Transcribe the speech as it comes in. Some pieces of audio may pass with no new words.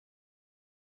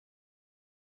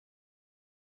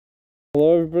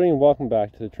Hello everybody and welcome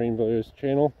back to the Train Builders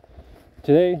channel.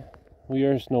 Today we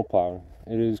are snow plowing.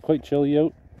 It is quite chilly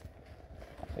out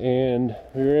and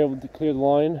we were able to clear the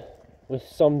line with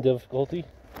some difficulty,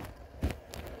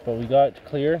 but we got it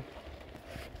clear.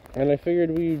 And I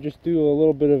figured we would just do a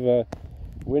little bit of a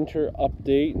winter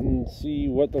update and see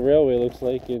what the railway looks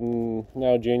like in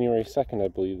now January 2nd, I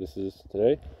believe this is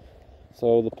today.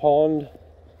 So the pond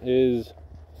is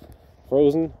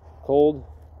frozen, cold,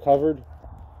 covered,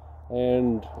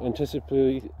 and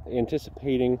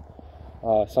anticipating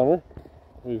summer.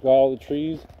 We've got all the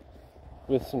trees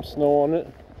with some snow on it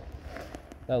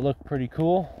that look pretty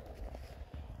cool.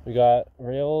 We got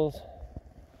rails,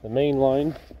 the main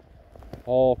line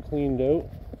all cleaned out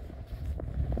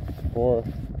for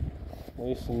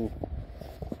nice and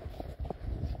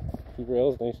keep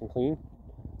rails nice and clean.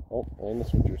 Oh, and the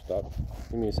switcher stopped.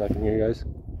 Give me a second here, guys.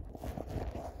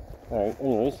 Alright,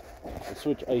 anyways, the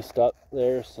switch iced up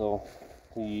there, so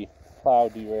the plow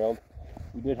derailed.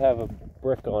 We did have a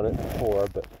brick on it before,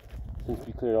 but since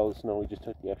we cleared all the snow, we just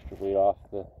took the extra weight off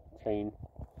the train.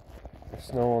 The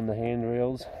snow on the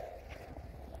handrails.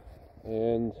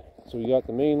 And so we got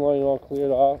the main line all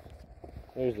cleared off.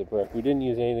 There's the brick. We didn't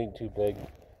use anything too big.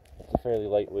 It's a fairly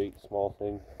lightweight, small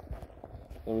thing.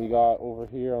 Then we got over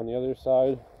here on the other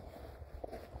side,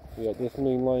 we got this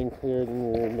main line cleared,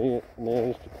 and we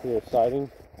managed to clear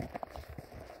siding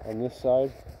on this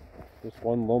side. Just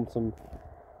one lonesome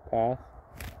path.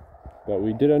 But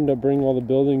we did end up bringing all the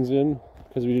buildings in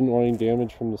because we didn't want any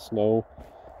damage from the snow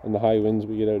and the high winds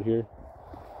we get out here.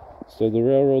 So the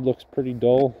railroad looks pretty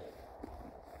dull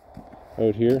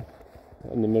out here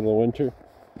in the middle of winter.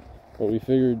 But we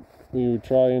figured we would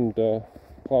try and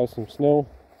plow some snow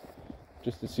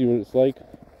just to see what it's like.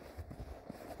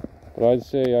 But I'd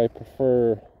say I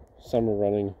prefer summer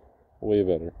running way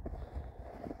better.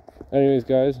 Anyways,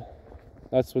 guys,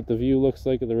 that's what the view looks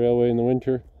like of the railway in the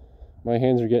winter. My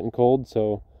hands are getting cold,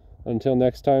 so until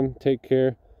next time, take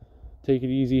care, take it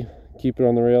easy, keep it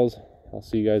on the rails. I'll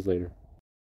see you guys later.